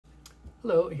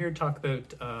Hello, here to talk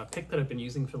about a pick that I've been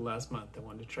using for the last month. I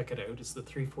wanted to check it out. It's the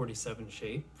 347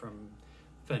 shape from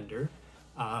Fender.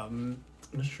 I'm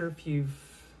not sure if you're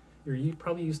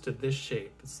probably used to this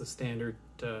shape. It's the standard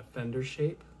Fender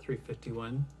shape,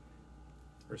 351,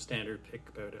 or standard pick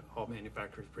about all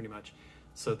manufacturers pretty much.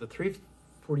 So the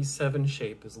 347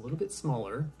 shape is a little bit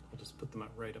smaller. I'll just put them up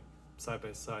right up side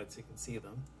by side so you can see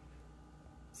them.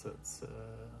 So it's,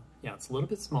 yeah, it's a little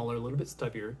bit smaller, a little bit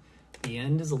stubbier. The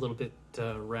end is a little bit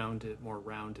more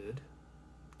rounded.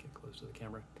 Get close to the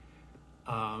camera.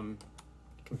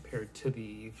 Compared to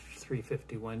the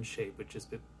 351 shape, which is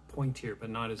a bit pointier, but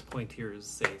not as pointier as,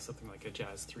 say, something like a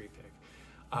Jazz 3 pick.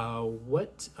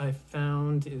 What I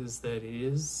found is that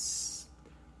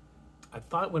I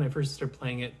thought when I first started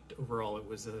playing it, overall it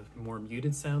was a more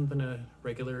muted sound than a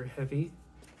regular heavy.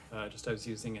 I was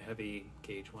using a heavy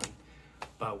gauge one.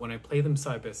 But when I play them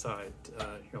side by side,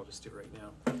 here I'll just do it right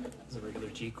now. This is a regular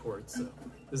G chord. So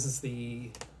this is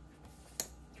the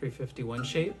 351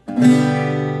 shape.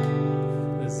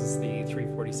 This is the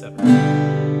 347. I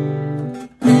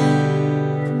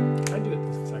do it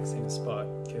in the exact same spot.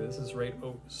 Okay, this is right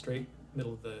straight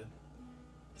middle of the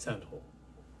sound hole.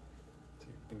 So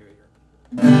you can do it here.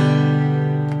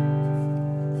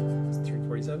 It's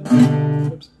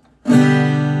 347. Oops.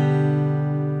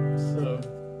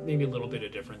 Maybe a little bit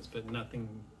of difference, but nothing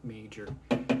major.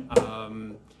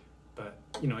 But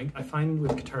you know, I find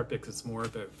with guitar picks it's more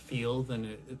about feel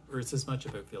than or it's as much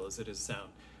about feel as it is sound.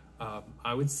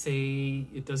 I would say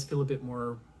it does feel a bit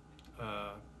more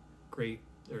great,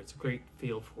 or it's a great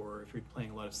feel for if you're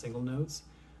playing a lot of single notes.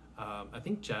 I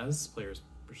think jazz players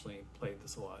personally play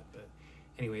this a lot, but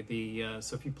anyway,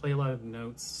 so if you play a lot of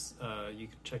notes, you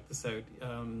can check this out.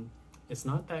 It's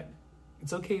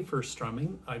okay for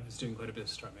strumming. I was doing quite a bit of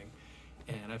strumming,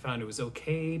 and I found it was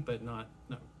okay, but not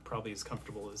probably as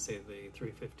comfortable as, say, the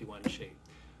 351 shape.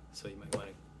 So you might want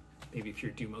to, maybe if you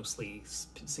do mostly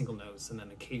single notes and then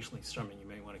occasionally strumming, you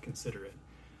may want to consider it.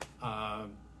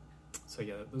 So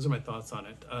yeah, those are my thoughts on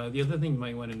it. The other thing you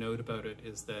might want to note about it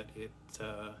is that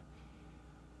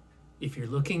if you're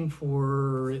looking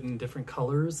for it in different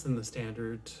colors than the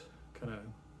standard kind of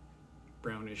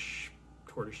brownish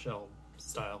tortoiseshell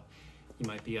style, you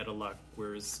might be out of luck,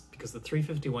 whereas because the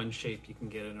 351 shape you can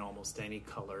get in almost any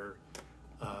color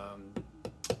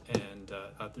and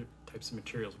other types of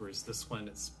materials, whereas this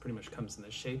one pretty much comes in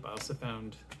this shape. I also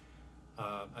found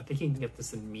I think you can get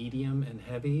this in medium and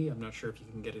heavy. I'm not sure if you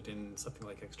can get it in something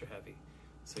like extra heavy,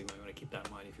 so you might want to keep that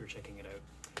in mind if you're checking it out.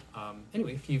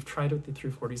 Anyway, if you've tried out the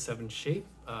 347 shape,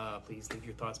 please leave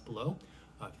your thoughts below.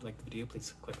 If you like the video,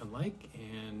 please click on like,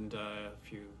 and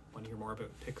if you want to hear more about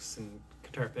picks and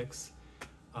guitar picks,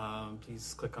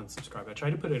 please click on subscribe. I try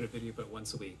to put out a video about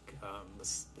once a week,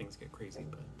 unless things get crazy,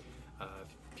 but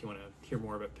if you want to hear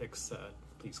more about picks,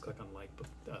 please click on like,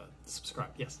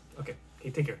 subscribe. Yes, okay,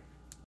 take care.